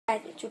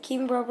Guys, it's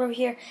xxBro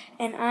here,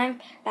 and I'm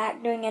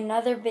back doing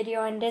another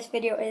video, and this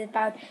video is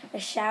about a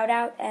shout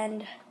out.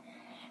 And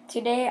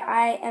today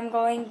I'm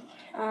going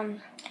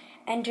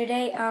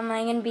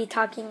to be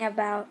talking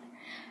about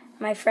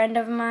my friend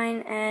of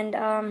mine,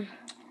 and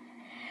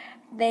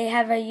they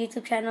have a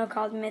YouTube channel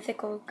called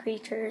Mythical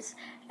Creatures,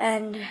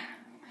 and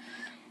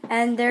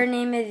their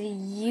name is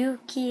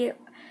Yuki,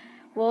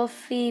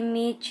 Wolfie,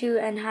 Michu,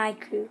 and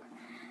Haiku.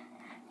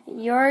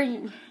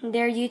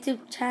 Their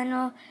YouTube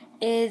channel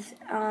is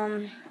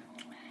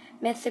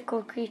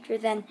Mythical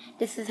Creatures, and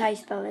this is how you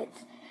spell it: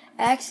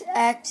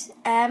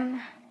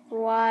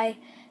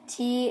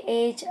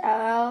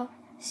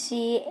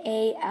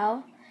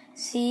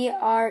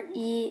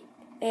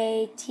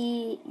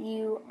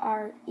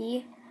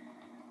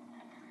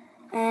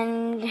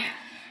 and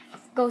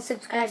go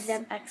subscribe to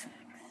them.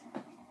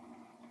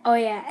 Oh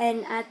yeah,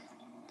 and at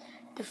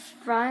the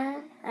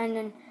front, and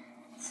then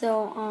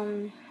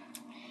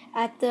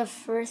at the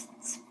first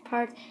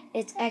part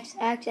it's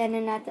XX, and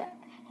then at the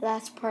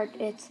last part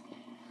it's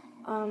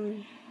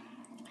I'm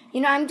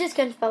just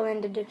gonna spell in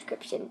the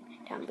description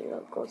down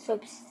below. Go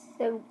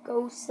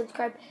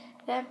subscribe to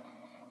them,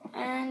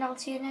 and I'll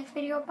see you next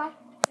video. Bye.